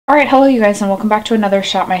Alright, hello you guys and welcome back to another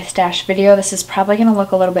Shop My Stash video. This is probably going to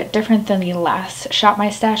look a little bit different than the last Shop My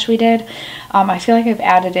Stash we did. I feel like I've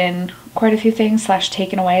added in quite a few things /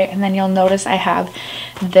 taken away, and then you'll notice I have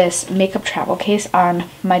this makeup travel case on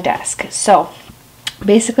my desk. So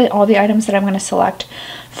basically all the items that I'm going to select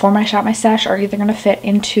for my Shop My Stash are either going to fit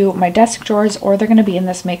into my desk drawers or they're going to be in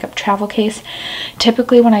this makeup travel case.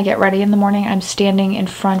 Typically when I get ready in the morning, I'm standing in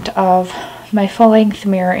front of my full-length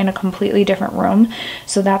mirror in a completely different room,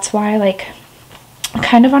 so that's why, like,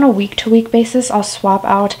 kind of on a week-to-week basis, I'll swap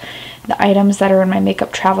out the items that are in my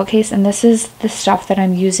makeup travel case, and this is the stuff that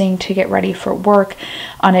I'm using to get ready for work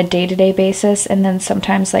on a day-to-day basis. And then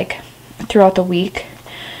sometimes, like, throughout the week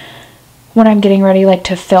when I'm getting ready, like,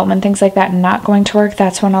 to film and things like that and not going to work,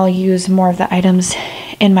 that's when I'll use more of the items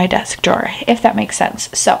in my desk drawer, if that makes sense.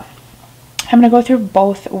 So I'm going to go through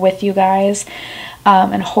both with you guys,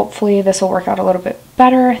 and hopefully this will work out a little bit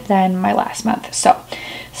better than my last month. So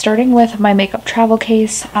starting with my makeup travel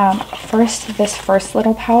case, this first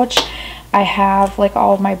little pouch, I have like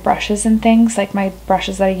all of my brushes and things, like my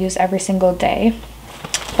brushes that I use every single day.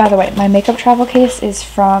 By the way, my makeup travel case is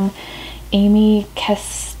from Amy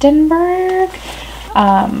Kestenberg.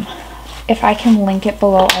 If I can link it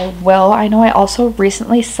below, I will. I know I also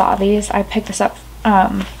recently saw these. I picked this up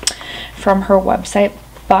from her website,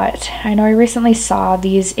 but I know I recently saw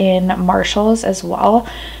these in Marshall's as well.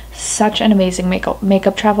 Such an amazing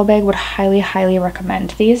makeup travel bag. Would highly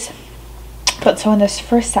recommend these. But so in this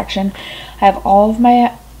first section, I have all of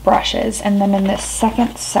my brushes, and then in this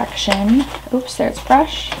second section, oops, there's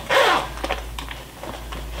brush.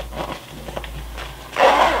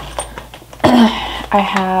 I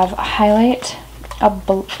have a highlight, and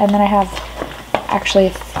then I have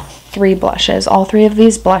actually 3 blushes. All 3 of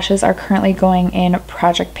these blushes are currently going in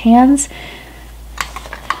project pans.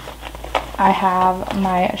 I have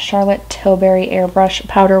my Charlotte Tilbury airbrush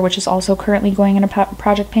powder, which is also currently going in a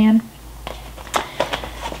project pan.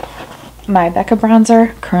 My Becca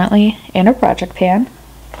bronzer, currently in a project pan.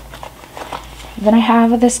 Then I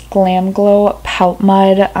have this Glam Glow Pout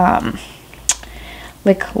Mud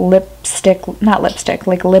like lip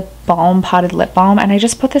balm, potted lip balm, and I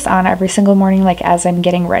just put this on every single morning, like as I'm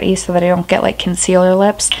getting ready, so that I don't get like concealer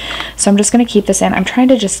lips. So I'm just gonna keep this in. I'm trying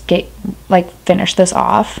to just finish this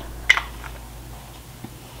off.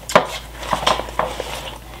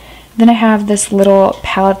 Then I have this little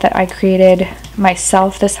palette that I created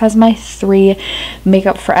myself. This has my 3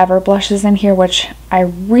 Makeup Forever blushes in here, which I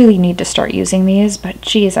really need to start using these, but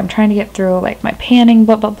geez, I'm trying to get through like my panning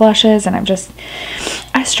blushes, and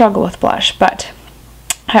I struggle with blush. But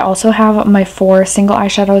I also have my 4 single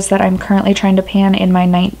eyeshadows that I'm currently trying to pan in my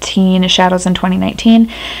 19 shadows in 2019.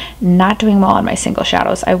 Not doing well on my single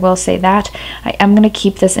shadows, I will say that. I am going to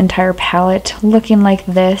keep this entire palette looking like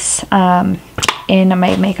this in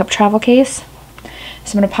my makeup travel case.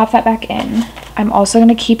 So I'm going to pop that back in. I'm also going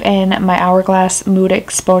to keep in my Hourglass Mood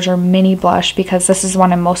Exposure Mini Blush, because this is the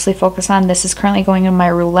one I'm mostly focused on. This is currently going in my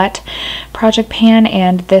Roulette project pan,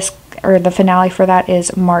 and the finale for that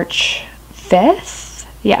is March 5th.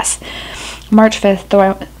 Yes, March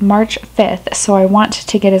 5th, so I want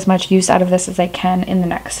to get as much use out of this as I can in the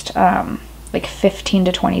next like 15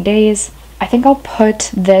 to 20 days. I think I'll put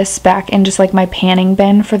this back in just like my panning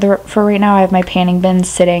bin for right now. I have my panning bin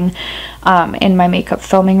sitting in my makeup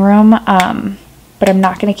filming room, but I'm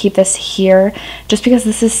not going to keep this here just because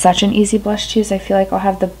this is such an easy blush to use. I feel like I'll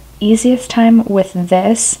have the easiest time with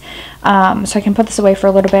this, so I can put this away for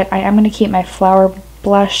a little bit. I am going to keep my Flower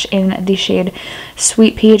blush in the shade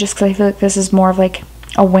Sweet Pea, just because I feel like this is more of like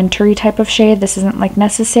a wintry type of shade. This isn't like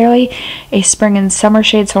necessarily a spring and summer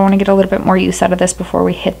shade, so I want to get a little bit more use out of this before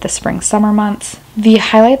we hit the spring summer months. The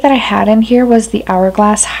highlight that I had in here was the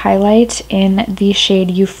Hourglass highlight in the shade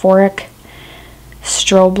Euphoric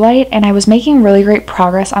Strobe Light, and I was making really great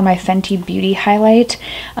progress on my Fenty Beauty highlight,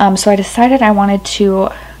 so I decided I wanted to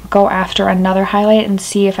go after another highlight and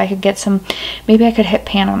see if I could get maybe I could hit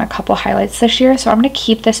pan on a couple highlights this year. So I'm going to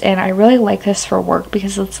keep this in. I really like this for work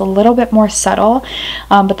because it's a little bit more subtle,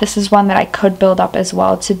 but this is one that I could build up as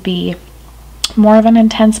well to be more of an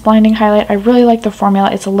intense blinding highlight. I really like the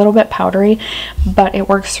formula. It's a little bit powdery, but it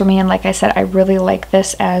works for me, and like I said, I really like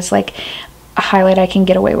this as like a highlight I can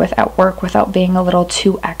get away with at work without being a little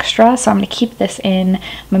too extra. So I'm going to keep this in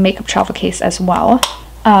my makeup travel case as well.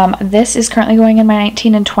 This is currently going in my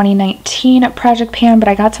 19 and 2019 project pan, but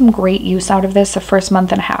I got some great use out of this the first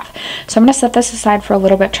month and a half. So I'm going to set this aside for a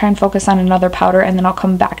little bit, try and focus on another powder, and then I'll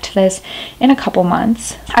come back to this in a couple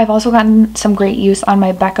months. I've also gotten some great use on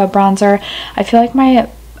my Becca bronzer. I feel like my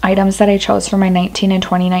items that I chose for my 19 and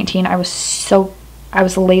 2019, I was so I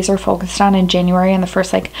was laser focused on in January and the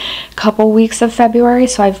first like couple weeks of February.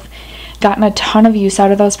 So I've gotten a ton of use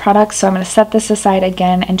out of those products. So I'm going to set this aside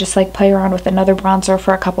again and just like play around with another bronzer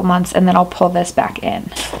for a couple months, and then I'll pull this back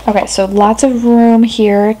in. Okay, so lots of room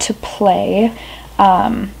here to play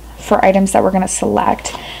for items that we're going to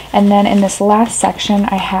select. And then in this last section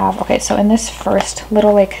I have, okay, so in this first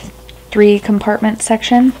little like 3 compartment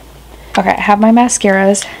section, okay, I have my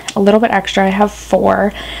mascaras, a little bit extra. I have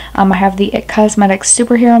 4. I have the It Cosmetics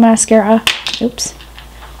Superhero Mascara. Oops.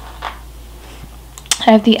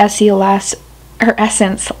 I have the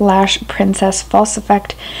Essence Lash Princess False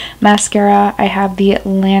Effect Mascara. I have the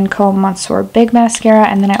Lancome Monsieur Big Mascara,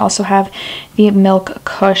 and then I also have the Milk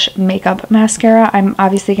Kush Makeup Mascara. I'm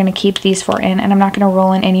obviously going to keep these 4 in, and I'm not going to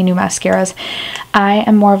roll in any new mascaras. I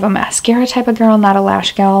am more of a mascara type of girl, not a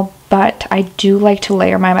lash gal, but I do like to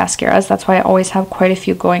layer my mascaras. That's why I always have quite a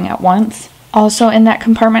few going at once. Also in that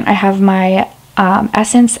compartment, I have my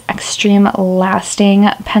Essence Extreme Lasting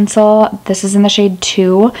Pencil. This is in the shade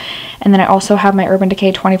 2. And then I also have my Urban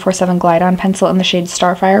Decay 24/7 Glide On Pencil in the shade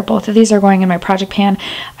Starfire. Both of these are going in my project pan.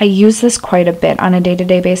 I use this quite a bit on a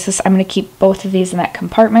day-to-day basis. I'm going to keep both of these in that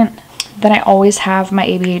compartment. Then I always have my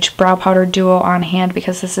ABH Brow Powder Duo on hand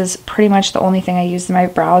because this is pretty much the only thing I use in my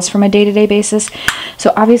brows from a day-to-day basis.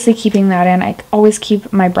 So obviously keeping that in. I always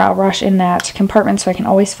keep my brow brush in that compartment so I can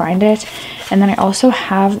always find it. And then I also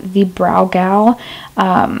have the Brow Gal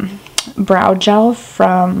brow gel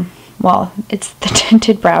from, well, it's the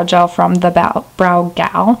tinted brow gel from the Brow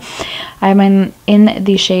Gal. I'm in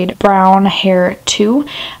the shade Brown Hair 2.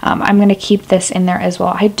 I'm going to keep this in there as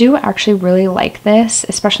well. I do actually really like this,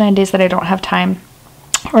 especially on days that I don't have time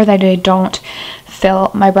or that I don't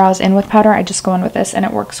fill my brows in with powder. I just go in with this and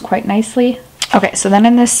it works quite nicely. Okay, so then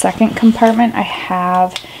in this second compartment, I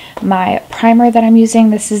have my primer that I'm using.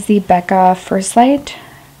 This is the Becca First Light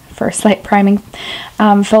priming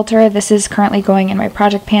filter. This is currently going in my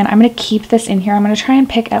project pan. I'm going to keep this in here. I'm going to try and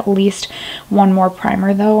pick at least 1 more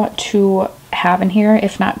primer though to have in here,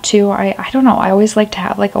 if not 2. I don't know, I always like to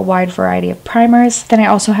have like a wide variety of primers. Then I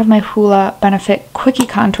also have my Hoola Benefit Quickie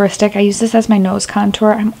Contour Stick. I use this as my nose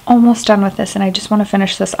contour. I'm almost done with this and I just want to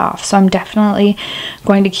finish this off, so I'm definitely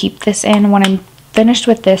going to keep this in. When I'm finished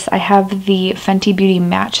with this, I have the Fenty Beauty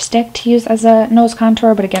Match Stick to use as a nose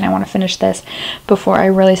contour, but again, I want to finish this before I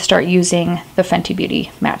really start using the Fenty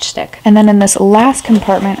Beauty Match Stick. And then in this last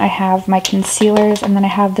compartment, I have my concealers, and then I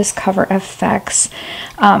have this Cover FX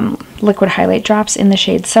liquid highlight drops in the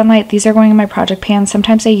shade Sunlight. These are going in my project pan.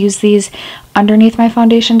 Sometimes I use these underneath my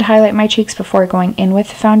foundation to highlight my cheeks before going in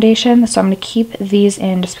with foundation, so I'm going to keep these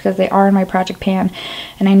in just because they are in my project pan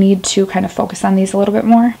and I need to kind of focus on these a little bit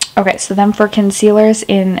more. Okay, so then for concealers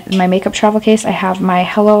in my makeup travel case, I have my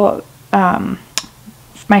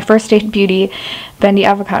my First Aid Beauty Bendy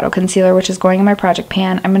Avocado Concealer, which is going in my project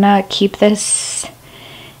pan. I'm going to keep this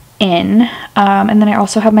in, and then I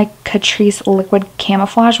also have my Catrice Liquid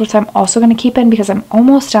Camouflage, which I'm also going to keep in because I'm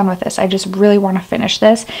almost done with this. I just really want to finish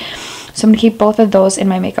this. So I'm going to keep both of those in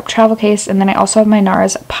my makeup travel case. And then I also have my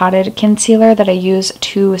NARS Potted Concealer that I use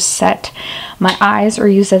to set my eyes or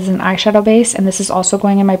use as an eyeshadow base. And this is also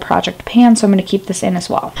going in my project pan, so I'm going to keep this in as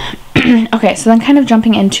well. Okay, so then kind of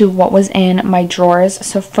jumping into what was in my drawers.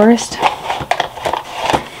 So first,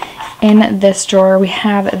 in this drawer, we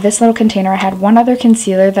have this little container. I had one other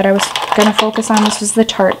concealer that I was going to focus on. This was the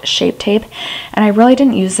Tarte Shape Tape. And I really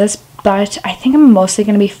didn't use this, but I think I'm mostly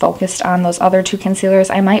going to be focused on those other 2 concealers.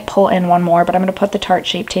 I might pull in one more, but I'm going to put the Tarte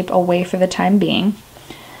Shape Tape away for the time being.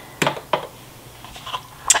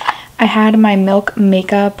 I had my Milk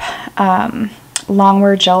Makeup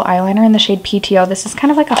Longwear Gel Eyeliner in the shade PTO. This is kind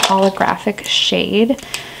of like a holographic shade.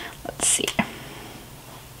 Let's see.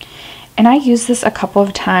 And I used this a couple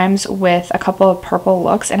of times with a couple of purple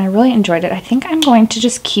looks and I really enjoyed it. I think I'm going to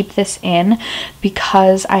just keep this in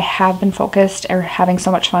because I have been focused or having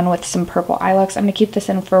so much fun with some purple eye looks. I'm going to keep this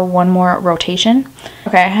in for one more rotation.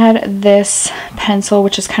 Okay, I had this pencil,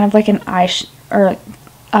 which is kind of like an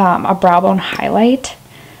a brow bone highlight,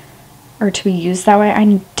 or to be used that way. I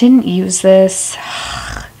didn't use this.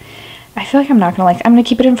 I feel like I'm not going to like it. I'm going to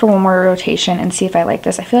keep it in for one more rotation and see if I like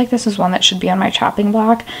this. I feel like this is one that should be on my chopping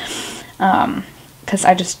block. Because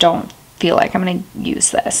I just don't feel like I'm going to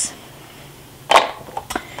use this.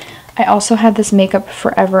 I also had this Makeup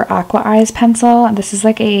Forever Aqua Eyes pencil. This is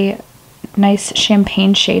like a nice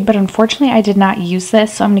champagne shade, but unfortunately I did not use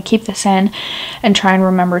this, so I'm going to keep this in and try and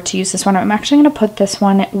remember to use this one. I'm actually going to put this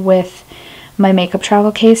one with my makeup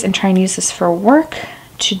travel case and try and use this for work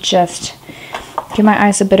to just give my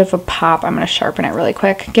eyes a bit of a pop. I'm going to sharpen it really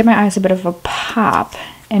quick. Give my eyes a bit of a pop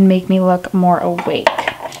and make me look more awake.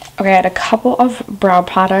 Okay, I had a couple of brow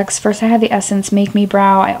products. First I had the Essence Make Me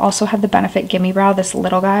Brow. I also had the Benefit Gimme Brow, this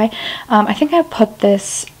little guy. I think I put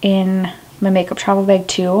this in my makeup travel bag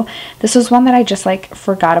too. This was one that I just like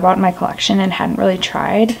forgot about in my collection and hadn't really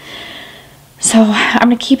tried. So I'm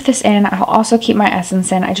going to keep this in. I'll also keep my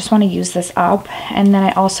Essence in. I just want to use this up. And then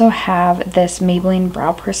I also have this Maybelline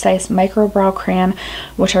Brow Precise Micro Brow Crayon,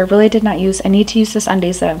 which I really did not use. I need to use this on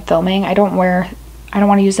days that I'm filming. I don't want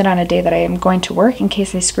to use it on a day that I am going to work in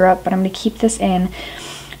case I screw up, but I'm going to keep this in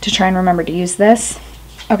to try and remember to use this.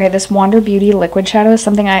 Okay, this Wander Beauty liquid shadow is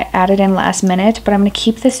something I added in last minute, but I'm going to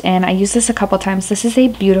keep this in. I use this a couple times. This is a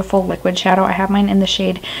beautiful liquid shadow. I have mine in the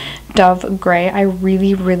shade Dove Gray. I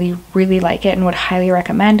really, really, really like it and would highly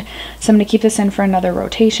recommend. So I'm going to keep this in for another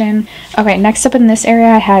rotation. Okay, next up in this area,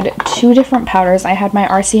 I had two different powders. I had my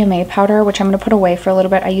RCMA powder, which I'm going to put away for a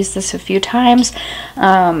little bit. I used this a few times.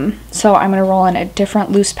 So I'm going to roll in a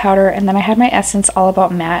different loose powder. And then I had my Essence All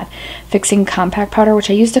About Matte Fixing Compact Powder, which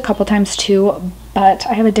I used a couple times too. But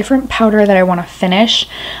I have a different powder that I want to finish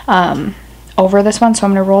over this one, so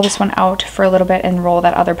I'm going to roll this one out for a little bit and roll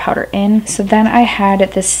that other powder in. So then I had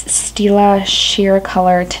this Stila Sheer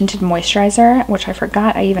Color Tinted Moisturizer, which I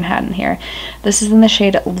forgot I even had in here. This is in the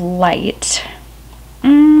shade Light.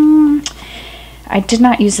 I did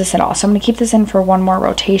not use this at all, so I'm going to keep this in for one more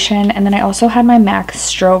rotation. And then I also had my MAC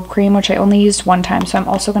Strobe Cream, which I only used one time, so I'm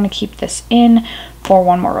also going to keep this in for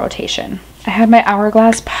one more rotation. I had my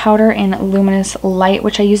Hourglass powder in Luminous Light,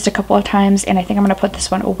 which I used a couple of times, and I think I'm going to put this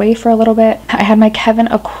one away for a little bit. I had my Kevyn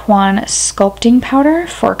Aucoin sculpting powder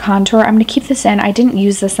for contour. I'm going to keep this in. I didn't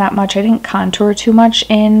use this that much. I didn't contour too much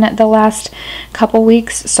in the last couple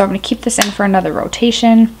weeks, so I'm going to keep this in for another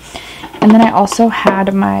rotation. And then I also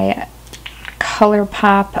had my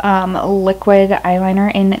ColourPop liquid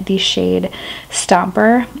eyeliner in the shade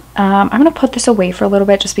Stomper. I'm going to put this away for a little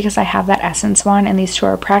bit just because I have that Essence one, and these two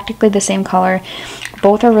are practically the same color.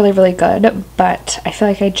 Both are really, really good, but I feel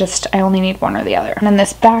like I only need one or the other. And in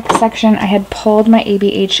this back section, I had pulled my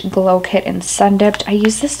ABH Glow Kit in Sun Dipped. I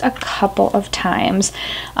used this a couple of times.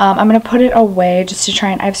 I'm going to put it away just to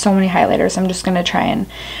try and, I have so many highlighters, I'm just going to try and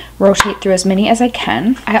rotate through as many as I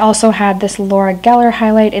can. I also had this Laura Geller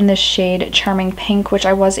highlight in this shade Charming Pink, which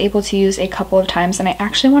I was able to use a couple of times, and I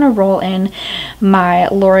actually want to roll in my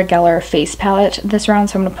Laura Geller face palette this round,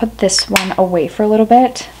 so I'm going to put this one away for a little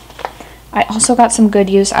bit. I also got some good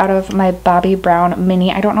use out of my Bobbi Brown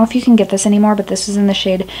Mini. I don't know if you can get this anymore, but this is in the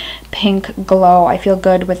shade Pink Glow. I feel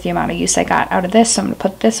good with the amount of use I got out of this, so I'm going to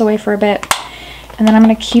put this away for a bit. And then I'm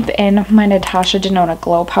going to keep in my Natasha Denona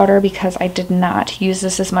Glow Powder because I did not use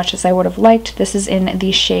this as much as I would have liked. This is in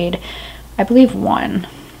the shade, I believe, 1.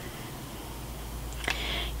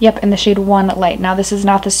 Yep, in the shade 1 Light. Now this is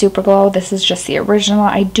not the Super Glow, this is just the original.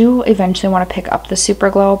 I do eventually want to pick up the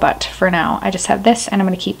Super Glow, but for now I just have this and I'm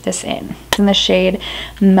going to keep this in. It's in the shade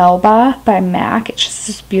Melba by MAC. It's just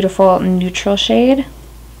this beautiful neutral shade.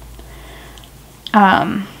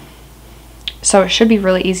 So it should be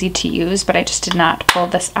really easy to use, but I just did not pull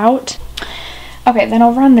this out. Okay, then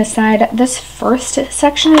over on this side, this first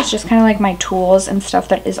section is just kind of like my tools and stuff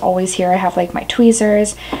that is always here. I have like my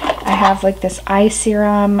tweezers, I have like this eye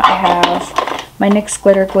serum, I have my NYX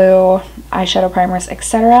glitter glue, eyeshadow primers,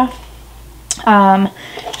 etc.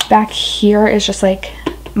 Back here is just like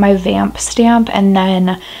my Vamp stamp and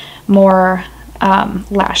then more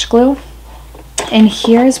lash glue. And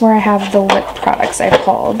here's where I have the lip products I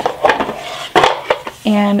pulled.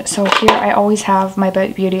 And so here I always have my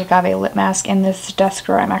Beauty Agave lip mask in this desk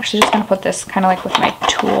drawer. I'm actually just going to put this kind of like with my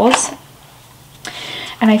tools.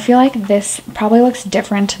 And I feel like this probably looks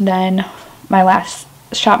different than my last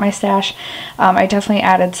Shop My Stash. I definitely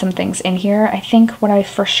added some things in here. I think what I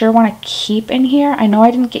for sure want to keep in here, I know I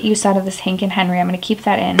didn't get use out of this Hank & Henry. I'm going to keep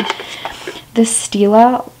that in. This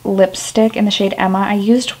Stila lipstick in the shade Emma, I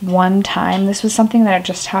used one time. This was something that I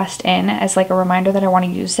just tossed in as like a reminder that I want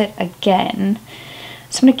to use it again.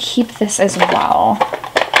 So I'm going to keep this as well.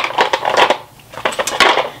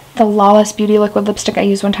 The Lawless Beauty Liquid Lipstick I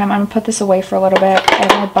used one time. I'm going to put this away for a little bit. I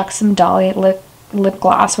have my Buxom Dolly lip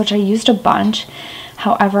gloss, which I used a bunch.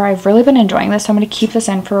 However, I've really been enjoying this, so I'm going to keep this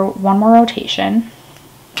in for one more rotation.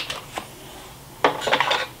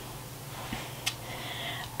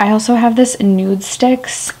 I also have this Nude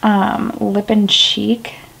Sticks Lip and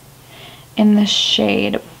Cheek in the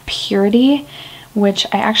shade Purity, which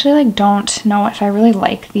I actually like don't know if I really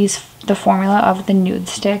like the formula of the Nude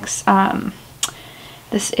Sticks.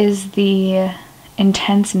 This is the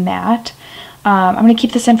Intense Matte. I'm going to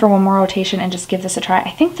keep this in for one more rotation and just give this a try. I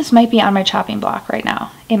think this might be on my chopping block right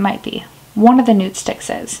now. It might be. One of the Nude Sticks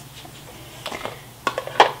is.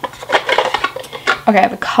 Okay, I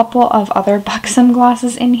have a couple of other Buxom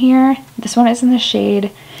glosses in here. This one is in the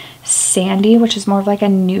shade Sandy, which is more of like a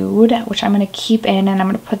nude, which I'm going to keep in, and I'm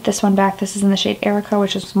going to put this one back. This is in the shade Erica,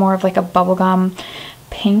 which is more of like a bubblegum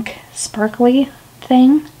pink sparkly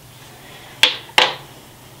thing.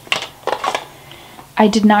 I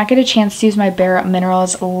did not get a chance to use my Bare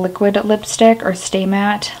Minerals liquid lipstick or Stay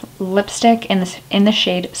Matte lipstick in the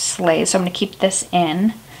shade Slay, so I'm going to keep this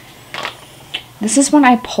in. This is one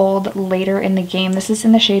I pulled later in the game. This is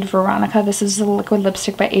in the shade Veronica. This is the liquid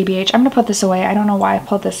lipstick by ABH. I'm going to put this away. I don't know why I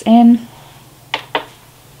pulled this in.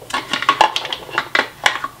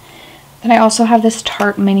 Then I also have this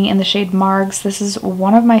Tarte Mini in the shade Margs. This is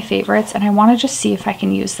one of my favorites, and I want to just see if I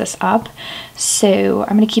can use this up. So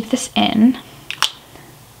I'm going to keep this in.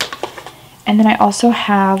 And then I also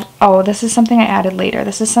have, oh, this is something I added later.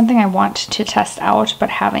 This is something I want to test out but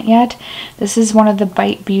haven't yet. This is one of the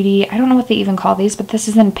Bite Beauty, I don't know what they even call these, but this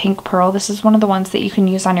is in Pink Pearl. This is one of the ones that you can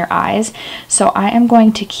use on your eyes. So I am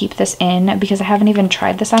going to keep this in because I haven't even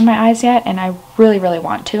tried this on my eyes yet, and I really, really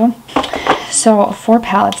want to. So for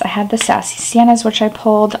palettes, I had the Sassy Siennas, which I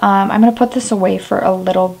pulled. I'm going to put this away for a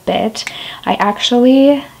little bit. I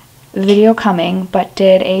actually, video coming, but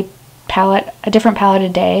did a different palette a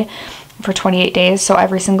day for 28 days, so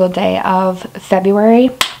every single day of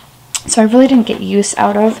February. So I really didn't get use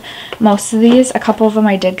out of most of these. A couple of them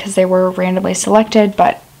I did because they were randomly selected,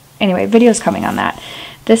 but anyway, video's coming on that.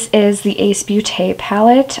 This is the Ace Beauté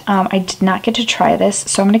palette. I did not get to try this,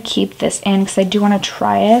 so I'm going to keep this in because I do want to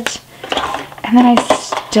try it. And then I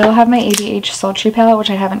still have my ABH Sultry palette,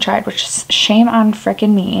 which I haven't tried, which is shame on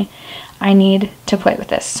frickin' me. I need to play with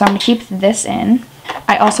this, so I'm going to keep this in.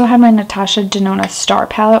 I also have my Natasha Denona Star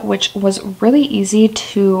palette, which was really easy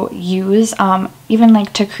to use, even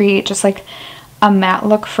like to create just like a matte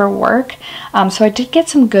look for work. So I did get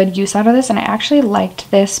some good use out of this, and I actually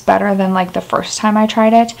liked this better than like the first time I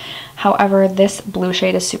tried it. However, this blue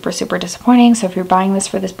shade is super, super disappointing, so if you're buying this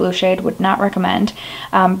for this blue shade, would not recommend.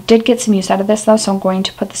 Did get some use out of this though, so I'm going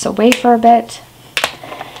to put this away for a bit.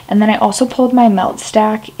 And then I also pulled my Melt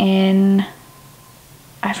stack in,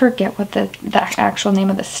 I forget what the actual name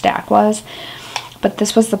of the stack was, but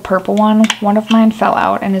this was the purple one. One of mine fell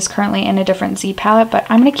out and is currently in a different Z palette, but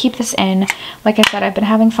I'm going to keep this in. Like I said, I've been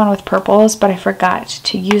having fun with purples, but I forgot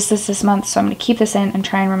to use this month, so I'm going to keep this in and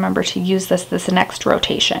try and remember to use this next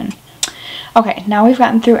rotation. Okay, now we've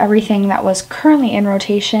gotten through everything that was currently in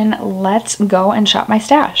rotation. Let's go and shop my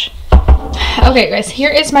stash. Okay guys, here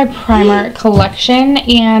is my primer collection,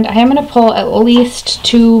 and I am going to pull at least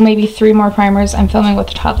 2, maybe 3 more primers. I'm filming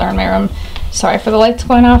with a toddler in my room. Sorry for the lights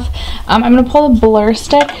going off. I'm going to pull a blur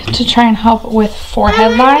stick to try and help with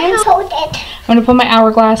forehead lines. I'm going to pull my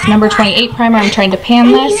Hourglass number 28 primer. I'm trying to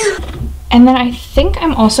pan this. And then I think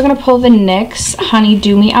I'm also going to pull the NYX Honey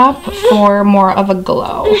Do Me Up for more of a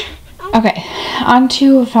glow. Okay, on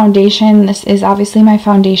to foundation. This is obviously my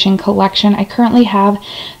foundation collection. I currently have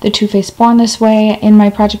the Too Faced Born This Way in my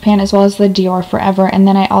project pan, as well as the Dior Forever, and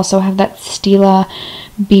then I also have that Stila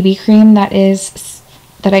BB cream that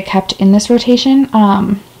I kept in this rotation.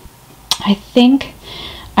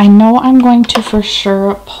 I know I'm going to for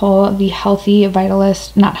sure pull the Healthy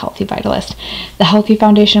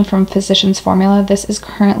Foundation from Physicians Formula. This is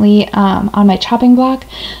currently on my chopping block,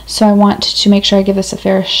 so I want to make sure I give this a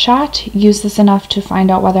fair shot, use this enough to find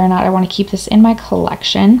out whether or not I want to keep this in my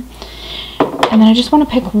collection. And then I just want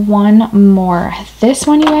to pick one more. This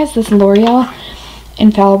one, you guys, this L'Oreal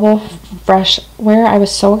Infallible Fresh Wear, I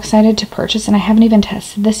was so excited to purchase, and I haven't even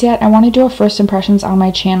tested this yet. I want to do a first impressions on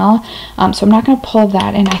my channel, so I'm not going to pull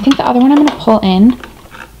that in. I think the other one I'm going to pull in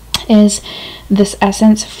is this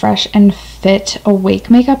Essence Fresh and Fit Awake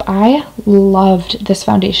Makeup. I loved this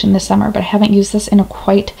foundation this summer, but I haven't used this in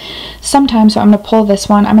quite some time, so I'm going to pull this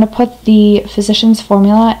one. I'm going to put the Physicians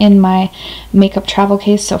Formula in my makeup travel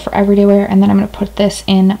case, so for everyday wear, and then I'm going to put this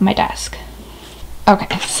in my desk.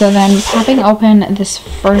 Okay, so then popping open this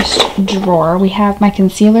first drawer, we have my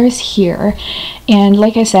concealers here, and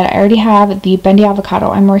like I said, I already have the Bendy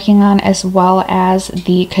Avocado I'm working on, as well as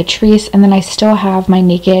the Catrice, and then I still have my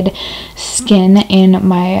Naked Skin in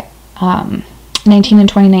my 19 and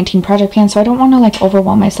 2019 project pan, so I don't want to like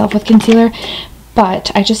overwhelm myself with concealer.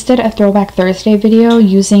 But I just did a Throwback Thursday video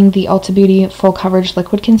using the Ulta Beauty Full Coverage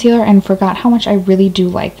Liquid Concealer and forgot how much I really do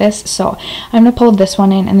like this. So I'm going to pull this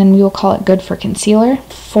one in, and then we will call it good for concealer.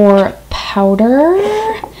 For powder,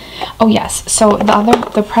 oh yes, so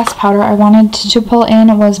the pressed powder I wanted to pull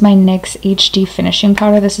in was my NYX HD Finishing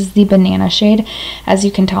Powder. This is the banana shade. As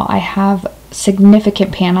you can tell, I have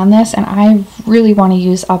significant pan on this, and I really want to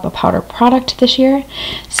use up a powder product this year.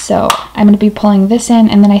 So I'm going to be pulling this in,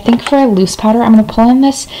 and then I think for a loose powder, I'm going to pull in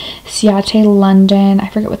this Ciate London, I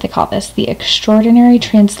forget what they call this, the Extraordinary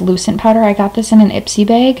Translucent Powder. I got this in an Ipsy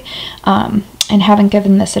bag, and haven't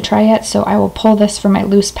given this a try yet, so I will pull this for my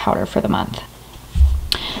loose powder for the month.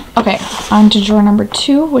 Okay, on to drawer number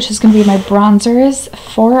 2, which is going to be my bronzers.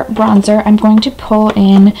 For bronzer, I'm going to pull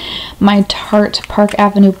in my Tarte Park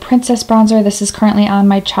Avenue Princess Bronzer. This is currently on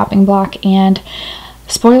my chopping block, and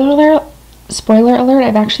spoiler alert,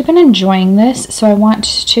 I've actually been enjoying this, so I want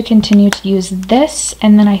to continue to use this.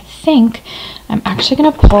 And then I think I'm actually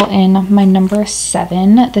going to pull in my number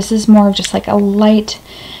 7. This is more of just like a light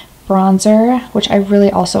bronzer, which I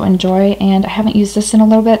really also enjoy, and I haven't used this in a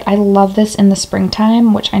little bit. I love this in the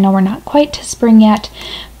springtime, which I know we're not quite to spring yet,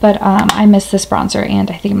 but I miss this bronzer, and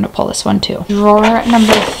I think I'm going to pull this one too. Drawer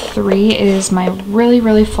number 3 is my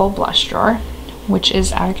really full blush drawer, which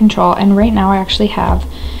is out of control, and right now I actually have,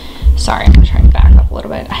 sorry, I'm going to try and back up a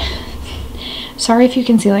little bit. Sorry if you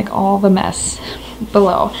can see like all the mess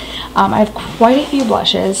below. I have quite a few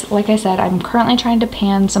blushes. Like I said, I'm currently trying to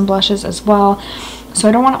pan some blushes as well, so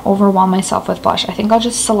I don't want to overwhelm myself with blush. I think I'll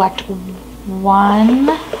just select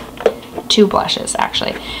 2 blushes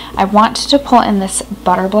actually. I want to pull in this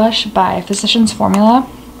Butter Blush by Physicians Formula.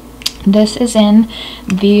 This is in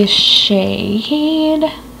the shade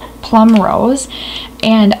Plum Rose,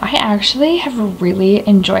 and I actually have really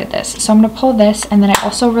enjoyed this. So I'm going to pull this, and then I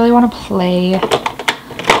also really want to play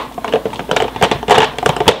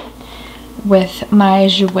with my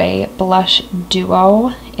Jouer Blush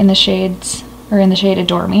Duo in the shades, or in the shade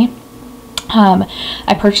Adore Me.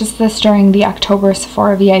 I purchased this during the October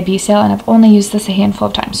Sephora VIB sale, and I've only used this a handful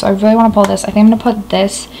of times, so I really want to pull this. I think I'm going to put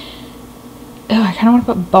this, I kind of want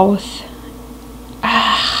to put both.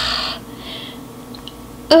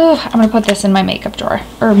 I'm going to put this in my makeup drawer,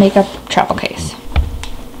 or makeup travel case.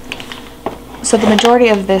 So the majority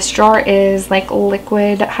of this drawer is like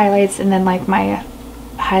liquid highlights, and then like my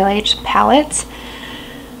highlight palettes.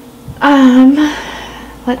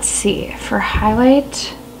 Let's see, for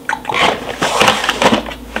highlight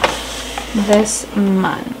this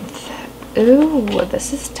month, ooh,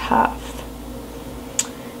 this is tough.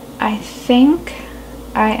 I think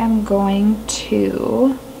I am going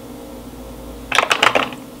to,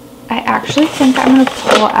 I actually think I'm going to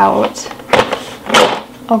pull out,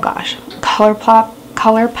 oh gosh, ColourPop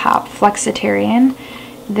Flexitarian.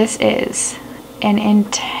 This is an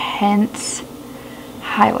intense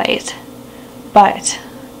highlight, but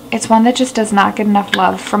it's one that just does not get enough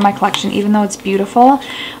love from my collection, even though it's beautiful.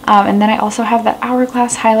 And then I also have that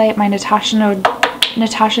Hourglass highlight, my Natasha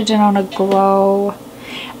Denona Glow.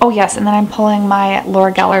 Oh yes, and then I'm pulling my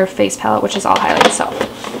Laura Geller face palette, which is all highlights. So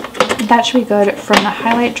that should be good from the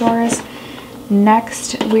highlight drawers.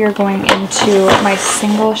 Next, we are going into my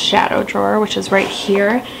single shadow drawer, which is right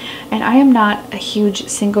here. And I am not a huge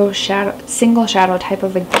single shadow type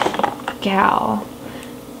of a gal,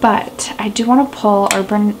 but I do want to pull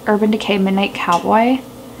Urban Decay Midnight Cowboy.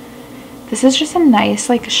 This is just a nice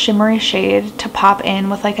like shimmery shade to pop in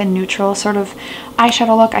with like a neutral sort of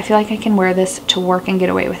eyeshadow look. I feel like I can wear this to work and get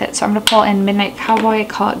away with it. So I'm going to pull in Midnight Cowboy,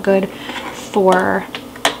 call it good for,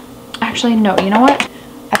 actually no, you know what?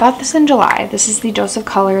 I bought this in July. This is the Dose of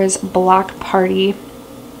Colors Block Party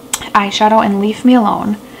eyeshadow in Leave Me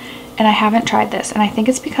Alone. And I haven't tried this, and I think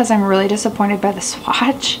it's because I'm really disappointed by the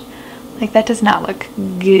swatch. Like, that does not look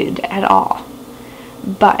good at all.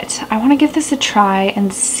 But I want to give this a try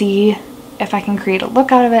and see if I can create a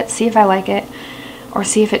look out of it, see if I like it, or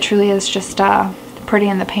see if it truly is just pretty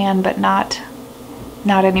in the pan, but not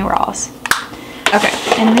anywhere else. Okay,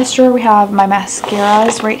 in this drawer we have my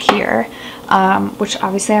mascaras right here, which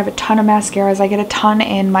obviously I have a ton of mascaras. I get a ton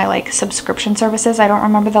in my like subscription services. I don't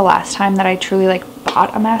remember the last time that I truly like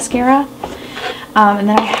bought a mascara. And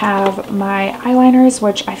then I have my eyeliners,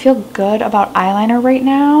 which I feel good about eyeliner right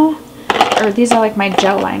now. Or these are like my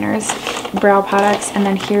gel liners, brow products, and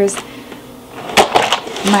then here's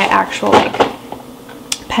my actual like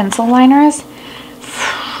pencil liners.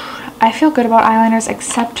 I feel good about eyeliners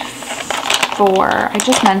except for, I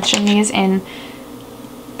just mentioned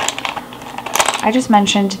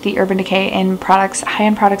the Urban Decay in products,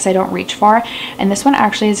 high-end products I don't reach for, and this one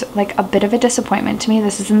actually is like a bit of a disappointment to me.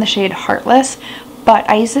 This is in the shade Heartless, but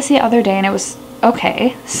I used this the other day and it was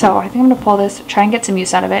okay, so I think I'm going to pull this, try and get some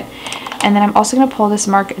use out of it. And then I'm also going to pull this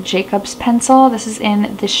Marc Jacobs pencil. This is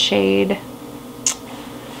in the shade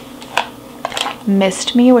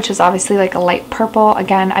Mist Me, which is obviously like a light purple.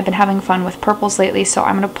 Again, I've been having fun with purples lately, so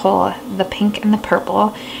I'm going to pull the pink and the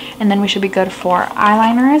purple, and then we should be good for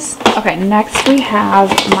eyeliners. Okay, next we have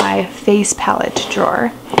my face palette drawer,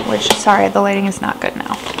 which, sorry, the lighting is not good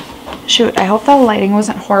now. Shoot, I hope the lighting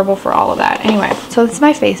wasn't horrible for all of that. Anyway, so this is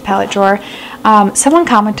my face palette drawer. Someone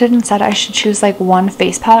commented and said I should choose like one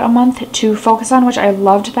face palette a month to focus on, which I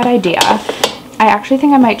loved that idea. I actually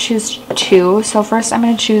think I might choose two. So first I'm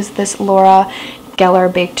going to choose this Laura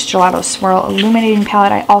Geller Baked Gelato Swirl Illuminating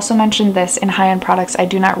Palette. I also mentioned this in high-end products I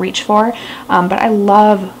do not reach for, but I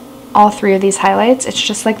love all three of these highlights. It's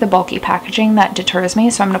just like the bulky packaging that deters me,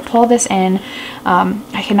 so I'm going to pull this in.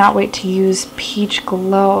 I cannot wait to use Peach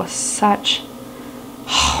Glow. Such,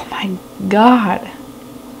 oh my god,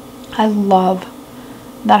 I love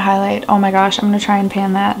that highlight. Oh my gosh, I'm going to try and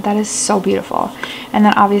pan that. That is so beautiful. And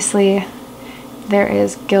then obviously there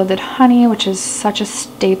is Gilded Honey, which is such a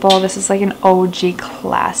staple. This is like an OG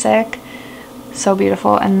classic. So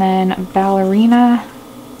beautiful. And then Ballerina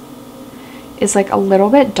is like a little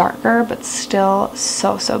bit darker, but still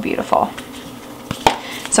so, so beautiful.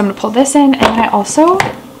 So I'm going to pull this in. And then I also,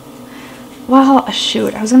 well,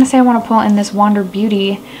 shoot, I was going to say I want to pull in this Wander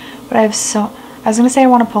Beauty, but I have so, I was going to say I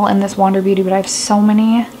want to pull in this Wander Beauty, but I have so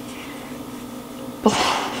many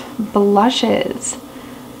blushes.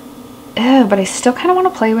 Ew, but I still kind of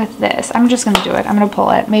want to play with this. I'm just going to do it. I'm going to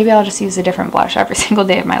pull it. Maybe I'll just use a different blush every single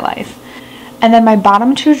day of my life. And then my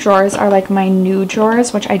bottom two drawers are like my new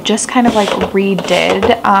drawers, which I just kind of like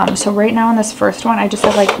redid. So right now in this first one, I just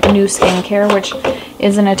have like new skincare, which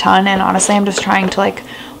isn't a ton. And honestly, I'm just trying to like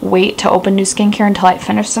wait to open new skincare until I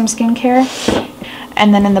finish some skincare.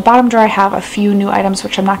 And then in the bottom drawer, I have a few new items,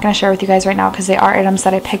 which I'm not going to share with you guys right now because they are items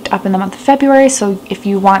that I picked up in the month of February. So if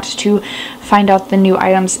you want to find out the new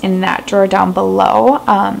items in that drawer down below,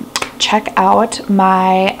 check out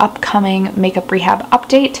my upcoming makeup rehab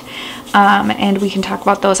update, and we can talk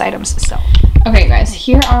about those items. So okay guys,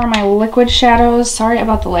 here are my liquid shadows. Sorry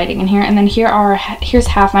about the lighting in here. And then here's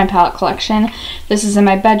half my palette collection. This is in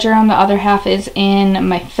my bedroom, the other half is in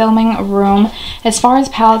my filming room. As far as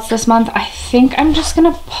palettes this month, I think I'm just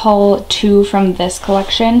gonna pull two from this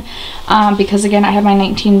collection, because again, I have my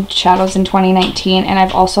 19 shadows in 2019, and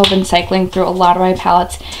I've also been cycling through a lot of my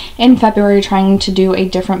palettes in February, trying to do a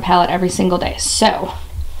different palette every single day. So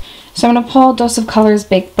I'm going to pull Dose of Colors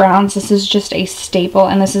Baked Browns. This is just a staple,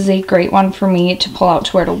 and this is a great one for me to pull out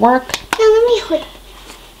to wear to work.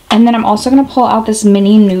 And then I'm also going to pull out this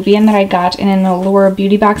mini Nubian that I got in an Allure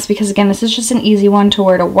beauty box, because again, this is just an easy one to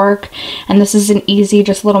wear to work, and this is an easy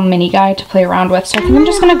just little mini guy to play around with. So I think I'm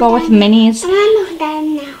just going to go with minis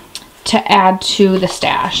to add to the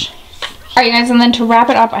stash. Alright you guys, and then to wrap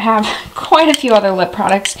it up, I have quite a few other lip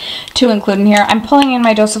products to include in here. I'm pulling in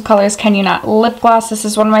my Dose of Colors Can You Not lip gloss. This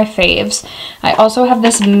is one of my faves. I also have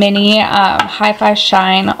this mini Hi-Fi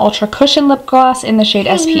Shine Ultra Cushion lip gloss in the shade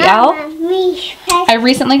SPL. I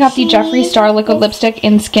recently got the Jeffree Star liquid lipstick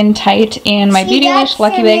in Skin Tight in my Beautylish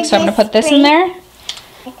Lucky Bag, so I'm going to put this in there.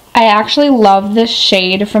 I actually love this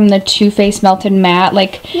shade from the Too Faced Melted Matte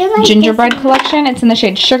gingerbread collection. It's in the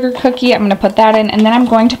shade Sugar Cookie. I'm going to put that in. And then I'm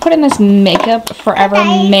going to put in this Makeup Forever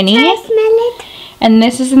Mini. And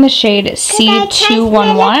this is in the shade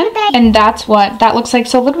C211. And that's what that looks like.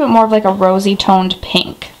 So a little bit more of like a rosy toned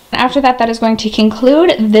pink. After that, that is going to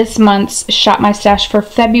conclude this month's Shop My Stash for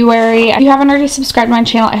February. If you haven't already subscribed to my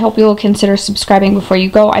channel, I hope you will consider subscribing before you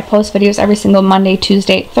go. I post videos every single Monday,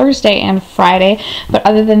 Tuesday, Thursday, and Friday. But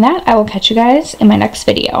other than that, I will catch you guys in my next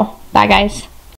video. Bye, guys.